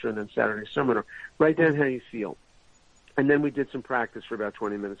night lecture and then Saturday seminar. Write down how you feel. And then we did some practice for about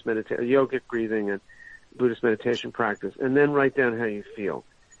 20 minutes, yogic breathing and Buddhist meditation practice. And then write down how you feel.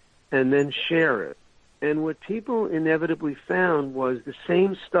 And then share it. And what people inevitably found was the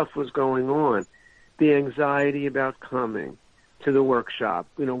same stuff was going on. The anxiety about coming to the workshop.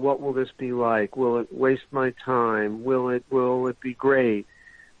 What will this be like? Will it waste my time? Will it be great?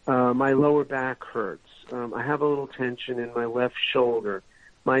 My lower back hurts. I have a little tension in my left shoulder.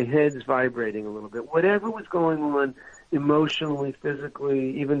 My head's vibrating a little bit. Whatever was going on emotionally,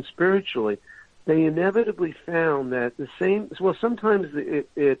 physically, even spiritually, they inevitably found that sometimes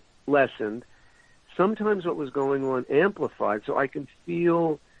it lessened. Sometimes what was going on amplified, so I can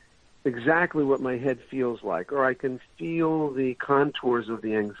feel exactly what my head feels like, or I can feel the contours of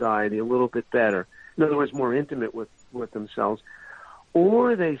the anxiety a little bit better. In other words, more intimate with themselves.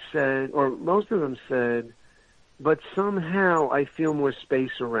 Or they said, or most of them said, but somehow I feel more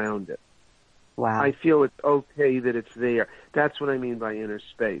space around it. Wow. I feel it's okay that it's there. That's what I mean by inner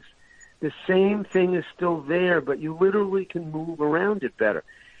space. The same thing is still there, but you literally can move around it better.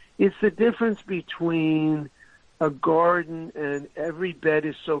 It's the difference between a garden and every bed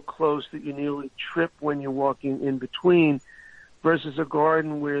is so close that you nearly trip when you're walking in between, versus a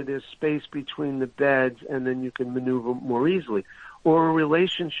garden where there's space between the beds and then you can maneuver more easily. Or a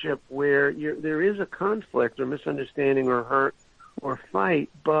relationship where there is a conflict or misunderstanding or hurt or fight,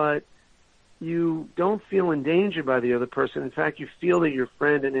 but you don't feel endangered by the other person. In fact, you feel that you're a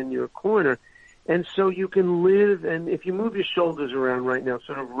friend and in your corner. And so you can live, and if you move your shoulders around right now,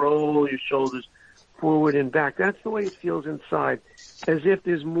 sort of roll your shoulders forward and back, that's the way it feels inside, as if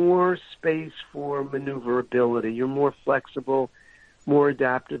there's more space for maneuverability. You're more flexible, more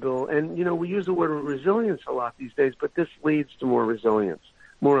adaptable. And, we use the word resilience a lot these days, but this leads to more resilience,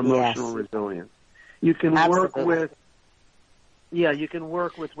 more emotional resilience. You can work with,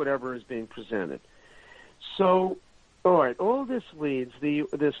 whatever is being presented. So, all right, all this leads, the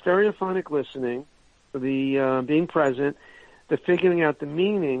stereophonic listening, the being present, the figuring out the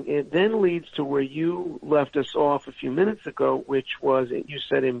meaning, it then leads to where you left us off a few minutes ago, which was, you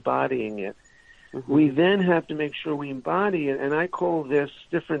said, embodying it. Mm-hmm. We then have to make sure we embody it, and I call this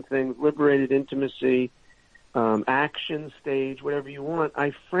different things, liberated intimacy, action stage, whatever you want.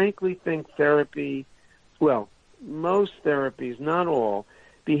 I frankly think therapy, most therapies, not all,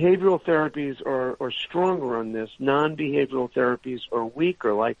 behavioral therapies are stronger on this. Non-behavioral therapies are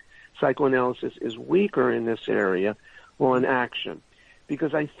weaker, like psychoanalysis is weaker in this area on action.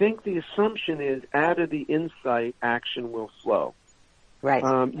 Because I think the assumption is out of the insight, action will flow. Right.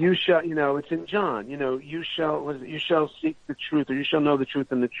 You shall, it's in John, you shall seek the truth, or you shall know the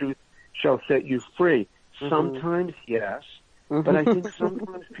truth, and the truth shall set you free. Mm-hmm. Sometimes, yes, but I think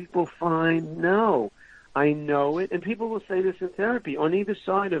sometimes people find, no, I know it, and people will say this in therapy on either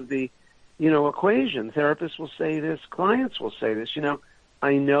side of the, equation. Therapists will say this, clients will say this,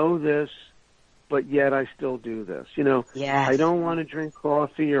 I know this, but yet I still do this. Yes. I don't want to drink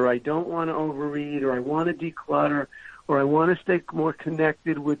coffee, or I don't want to overeat, or I want to declutter, or I want to stay more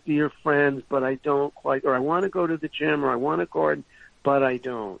connected with dear friends, but I don't quite, or I want to go to the gym, or I want to garden, but I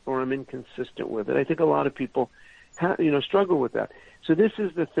don't, or I'm inconsistent with it. I think a lot of people, struggle with that. So this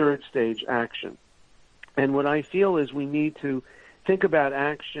is the third stage, action. And what I feel is we need to think about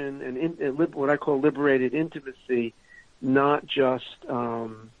action and what I call liberated intimacy, not just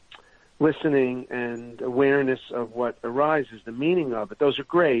listening and awareness of what arises, the meaning of it. Those are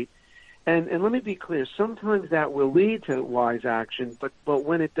great. And let me be clear, sometimes that will lead to wise action, but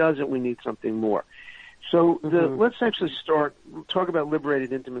when it doesn't, we need something more. So let's actually talk about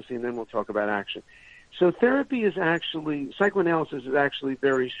liberated intimacy, and then we'll talk about action. So psychoanalysis is actually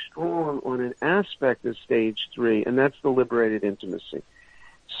very strong on an aspect of stage 3, and that's the liberated intimacy.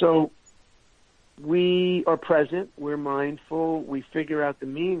 So we are present, we're mindful, we figure out the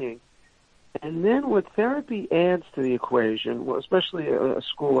meaning, and then what therapy adds to the equation, well, especially a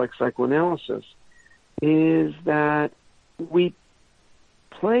school like psychoanalysis, is that we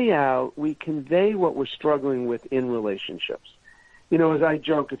convey what we're struggling with in relationships. You know, as I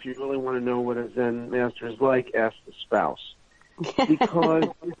joke, if you really want to know what a Zen master is like, ask the spouse. Because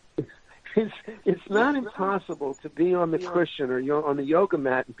it's not impossible to be on the cushion or on the yoga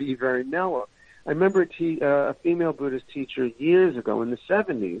mat and be very mellow. I remember a female Buddhist teacher years ago in the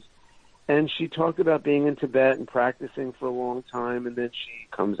 70s, and she talked about being in Tibet and practicing for a long time, and then she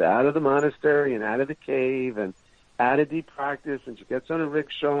comes out of the monastery and out of the cave and out of deep practice, and she gets on a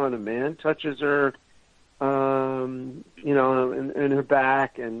rickshaw, and a man touches her, in her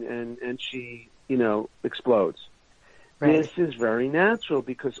back, and she, explodes. Right. This is very natural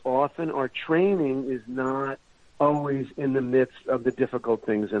because often our training is not always in the midst of the difficult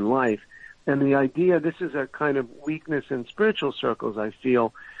things in life. And the idea, this is a kind of weakness in spiritual circles, I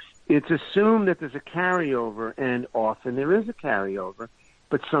feel. It's assumed that there's a carryover, and often there is a carryover,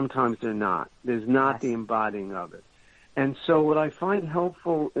 but sometimes there's not. There's not the embodying of it. And so what I find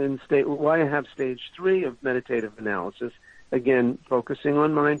helpful why I have stage 3 of meditative analysis, again, focusing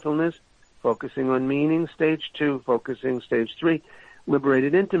on mindfulness, focusing on meaning, stage 2, focusing stage 3,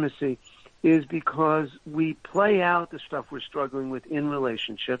 liberated intimacy, is because we play out the stuff we're struggling with in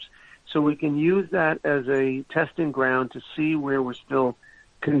relationships, so we can use that as a testing ground to see where we're still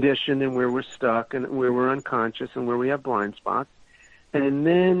conditioned and where we're stuck and where we're unconscious and where we have blind spots. And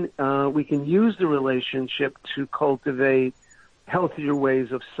then we can use the relationship to cultivate healthier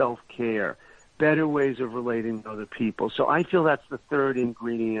ways of self-care, better ways of relating to other people. So I feel that's the third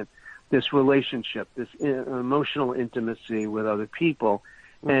ingredient, this relationship, this emotional intimacy with other people.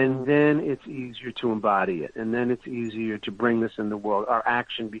 And then it's easier to embody it. And then it's easier to bring this in the world. Our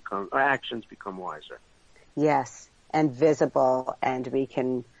actions become wiser. Yes, and visible, and we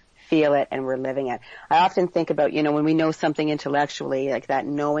can feel it and we're living it. I often think about, when we know something intellectually, like that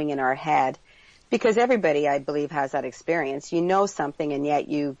knowing in our head, because everybody, I believe, has that experience. You know something and yet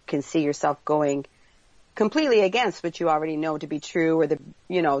you can see yourself going completely against what you already know to be true, or the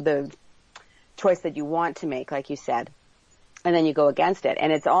choice that you want to make, like you said. And then you go against it.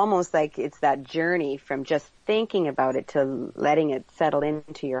 And it's almost like it's that journey from just thinking about it to letting it settle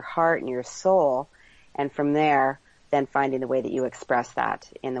into your heart and your soul. And from there, then finding the way that you express that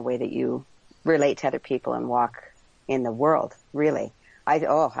in the way that you relate to other people and walk in the world, really. I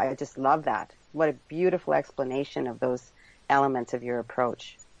just love that. What a beautiful explanation of those elements of your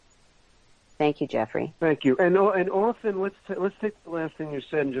approach. Thank you, Jeffrey. Thank you. And often, let's take the last thing you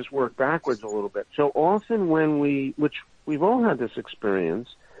said and just work backwards a little bit. So often which we've all had this experience,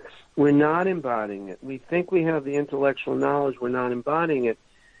 we're not embodying it. We think we have the intellectual knowledge, we're not embodying it.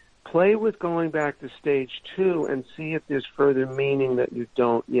 Play with going back to stage 2 and see if there's further meaning that you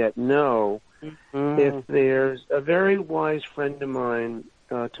don't yet know. Mm-hmm. If there's a very wise friend of mine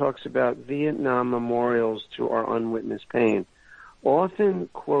talks about Vietnam memorials to our unwitnessed pain. Often,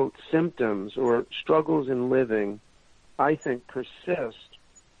 quote, symptoms or struggles in living, I think, persist.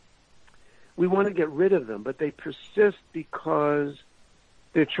 We want to get rid of them, but they persist because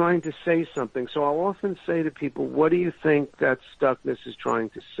they're trying to say something. So I'll often say to people, what do you think that stuckness is trying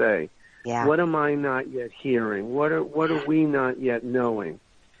to say? Yeah. What am I not yet hearing? What are we not yet knowing?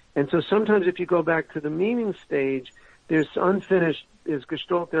 And so sometimes if you go back to the meaning stage, there's unfinished, as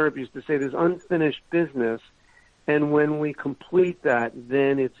Gestalt therapy used to say, there's unfinished business. And when we complete that,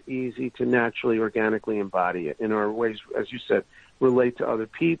 then it's easy to naturally, organically embody it in our ways, as you said, relate to other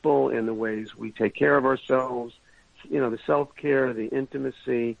people, in the ways we take care of ourselves, the self-care, the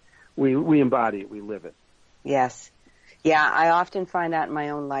intimacy. We embody it, we live it. Yes. Yeah, I often find that in my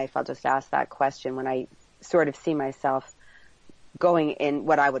own life. I'll just ask that question when I sort of see myself going in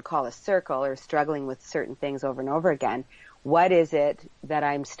what I would call a circle or struggling with certain things over and over again. What is it that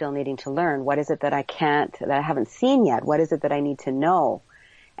I'm still needing to learn? What is it that that I haven't seen yet? What is it that I need to know?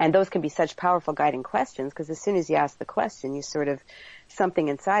 And those can be such powerful guiding questions, because as soon as you ask the question, you sort of, something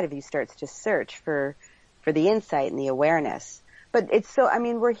inside of you starts to search for the insight and the awareness. But it's so,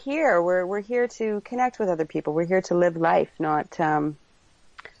 we're here. We're here to connect with other people. We're here to live life, not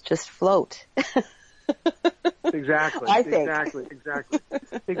just float. Exactly. I think.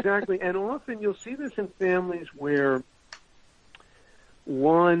 Exactly. And often you'll see this in families where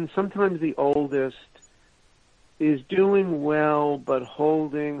sometimes the oldest, is doing well but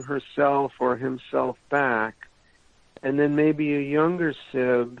holding herself or himself back, and then maybe a younger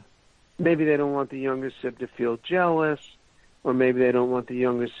sib, maybe they don't want the younger sib to feel jealous, or maybe they don't want the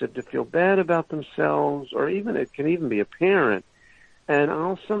younger sib to feel bad about themselves, or even it can even be a parent. And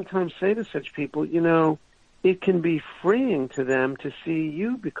I'll sometimes say to such people, it can be freeing to them to see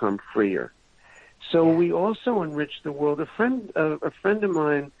you become freer. So we also enrich the world. A friend of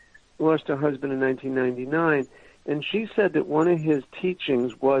mine lost her husband in 1999, and she said that one of his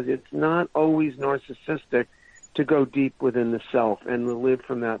teachings was it's not always narcissistic to go deep within the self and to live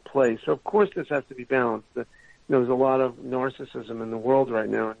from that place. So, of course, this has to be balanced. There's a lot of narcissism in the world right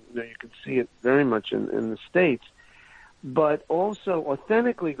now. You can see it very much in the States. But also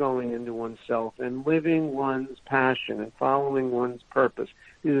authentically going into oneself and living one's passion and following one's purpose.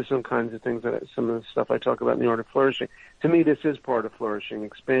 These are some kinds of things some of the stuff I talk about in the Art of Flourishing. To me, this is part of flourishing,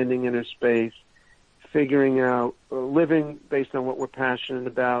 expanding inner space, figuring out, living based on what we're passionate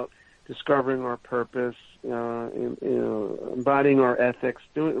about, discovering our purpose, embodying our ethics,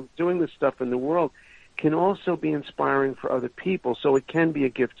 doing this stuff in the world can also be inspiring for other people. So it can be a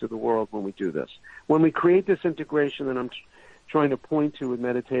gift to the world when we do this. When we create this integration that I'm trying to point to with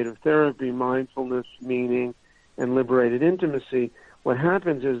meditative therapy, mindfulness, meaning, and liberated intimacy, what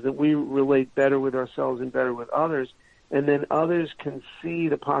happens is that we relate better with ourselves and better with others, and then others can see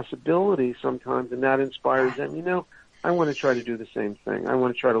the possibility sometimes, and that inspires them. I want to try to do the same thing. I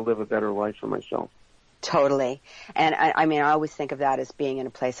want to try to live a better life for myself. Totally. And I always think of that as being in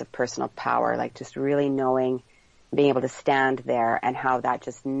a place of personal power, like just really knowing, being able to stand there and how that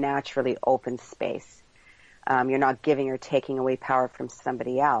just naturally opens space. You're not giving or taking away power from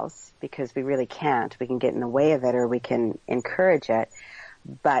somebody else because we really can't. We can get in the way of it or we can encourage it.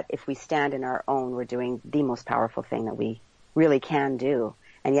 But if we stand in our own, we're doing the most powerful thing that we really can do.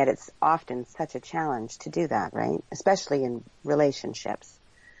 And yet it's often such a challenge to do that, right? Especially in relationships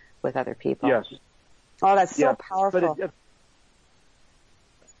with other people. Yes. Oh, that's so powerful.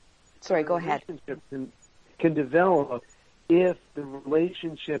 Sorry, go ahead. Relationship can develop if the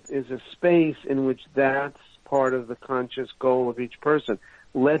relationship is a space in which that's part of the conscious goal of each person.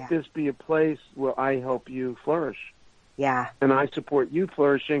 Let this be a place where I help you flourish. Yeah. And I support you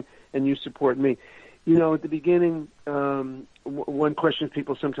flourishing, and you support me. At the beginning, one question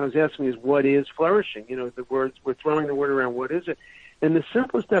people sometimes ask me is, what is flourishing? We're throwing the word around, what is it? And the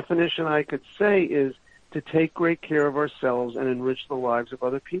simplest definition I could say is to take great care of ourselves and enrich the lives of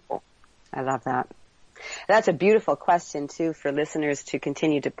other people. I love that. That's a beautiful question, too, for listeners to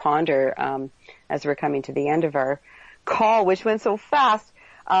continue to ponder as we're coming to the end of our call, which went so fast,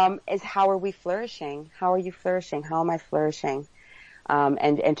 is how are we flourishing? How are you flourishing? How am I flourishing?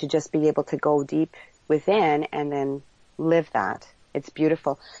 And to just be able to go deep within and then live that. It's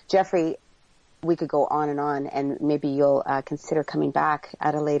beautiful. Jeffrey, we could go on, and maybe you'll consider coming back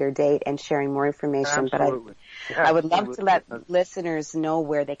at a later date and sharing more information. Absolutely. But I would love to let listeners know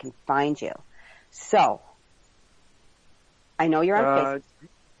where they can find you. So, I know you're on Facebook.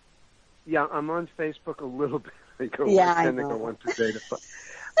 Yeah, I'm on Facebook a little bit. I go once a day to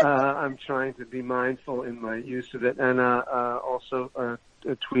I'm trying to be mindful in my use of it, and also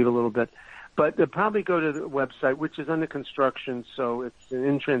tweet a little bit. But probably go to the website, which is under construction, so it's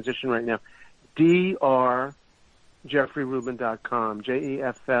in transition right now. drjeffreyrubin.com,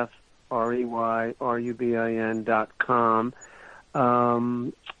 JEFFREYRUBIN.com.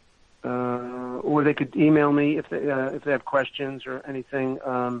 Or they could email me if they have questions or anything.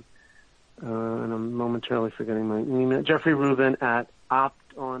 And I'm momentarily forgetting my email. Jeffrey Rubin at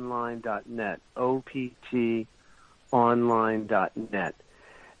optonline.net, optonline.net.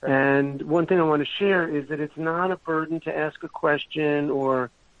 And one thing I want to share is that it's not a burden to ask a question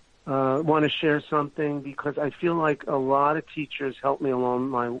or want to share something, because I feel like a lot of teachers help me along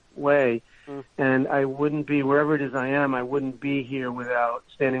my way, and I wouldn't be, wherever it is I am, I wouldn't be here without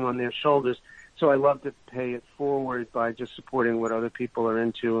standing on their shoulders. So I love to pay it forward by just supporting what other people are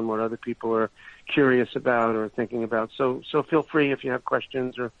into and what other people are curious about or thinking about. So feel free if you have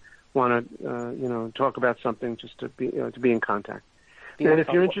questions or want to talk about something, just to be in contact. Beautiful. And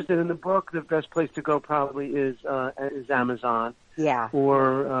if you're interested in the book, the best place to go probably is Amazon. Yeah.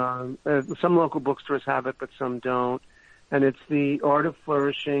 Or some local bookstores have it, but some don't. And it's The Art of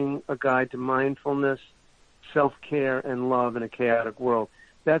Flourishing, A Guide to Mindfulness, Self-Care, and Love in a Chaotic World.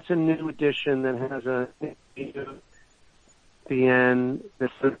 That's a new edition that has the end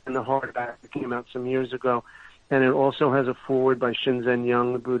that's in the hardback that came out some years ago. And it also has a foreword by Shinzen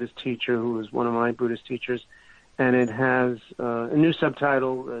Young, the Buddhist teacher, who was one of my Buddhist teachers. and it has a new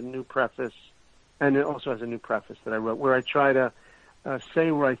subtitle, a new preface, and it also has a new preface that I wrote where I try to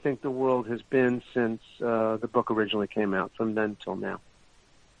say where I think the world has been since the book originally came out, from then till now.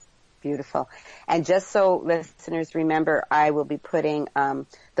 Beautiful. And just so listeners remember, I will be putting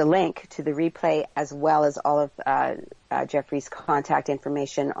the link to the replay as well as all of Jeffrey's contact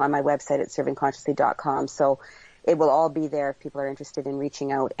information on my website at servingconsciously.com. So it will all be there if people are interested in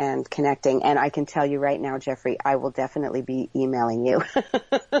reaching out and connecting. And I can tell you right now, Jeffrey, I will definitely be emailing you.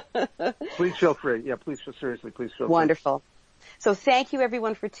 Please feel free. Yeah, please feel free. Wonderful. So thank you,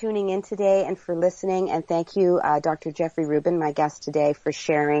 everyone, for tuning in today and for listening. And thank you, Dr. Jeffrey Rubin, my guest today, for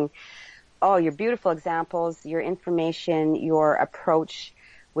sharing your beautiful examples, your information, your approach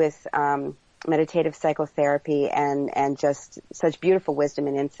with meditative psychotherapy, and just such beautiful wisdom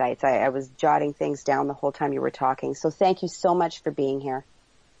and insights. I was jotting things down the whole time you were talking. So thank you so much for being here.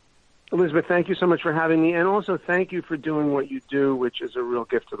 Elizabeth, thank you so much for having me. And also thank you for doing what you do, which is a real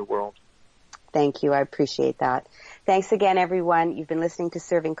gift to the world. Thank you. I appreciate that. Thanks again, everyone. You've been listening to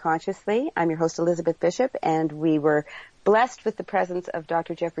Serving Consciously. I'm your host, Elizabeth Bishop, and we were blessed with the presence of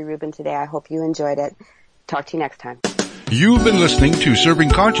Dr. Jeffrey Rubin today. I hope you enjoyed it. Talk to you next time. You've been listening to Serving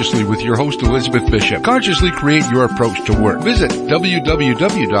Consciously with your host, Elizabeth Bishop. Consciously create your approach to work. Visit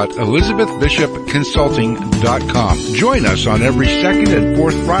www.elizabethbishopconsulting.com. Join us on every second and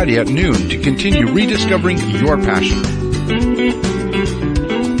fourth Friday at noon to continue rediscovering your passion.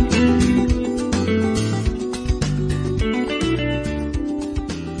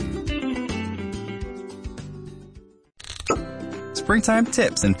 Springtime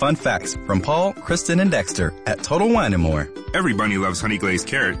tips and fun facts from Paul, Kristen, and Dexter at Total Wine & More. Every bunny loves honey glazed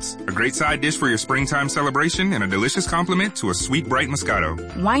carrots. A great side dish for your springtime celebration and a delicious complement to a sweet, bright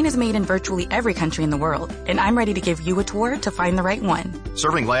Moscato. Wine is made in virtually every country in the world, and I'm ready to give you a tour to find the right one.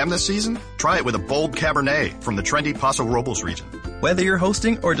 Serving lamb this season? Try it with a bold Cabernet from the trendy Paso Robles region. Whether you're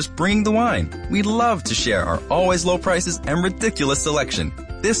hosting or just bringing the wine, we'd love to share our always low prices and ridiculous selection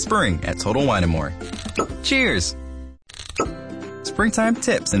this spring at Total Wine & More. Cheers! Springtime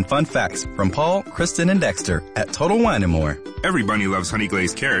tips and fun facts from Paul, Kristen, and Dexter at Total Wine & More. Every bunny loves honey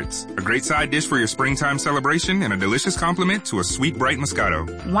glazed carrots. A great side dish for your springtime celebration and a delicious complement to a sweet, bright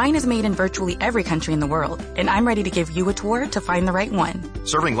Moscato. Wine is made in virtually every country in the world, and I'm ready to give you a tour to find the right one.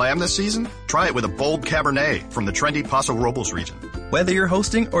 Serving lamb this season? Try it with a bold Cabernet from the trendy Paso Robles region. Whether you're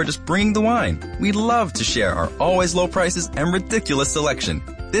hosting or just bringing the wine, we'd love to share our always low prices and ridiculous selection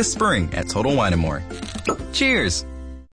this spring at Total Wine & More. Cheers!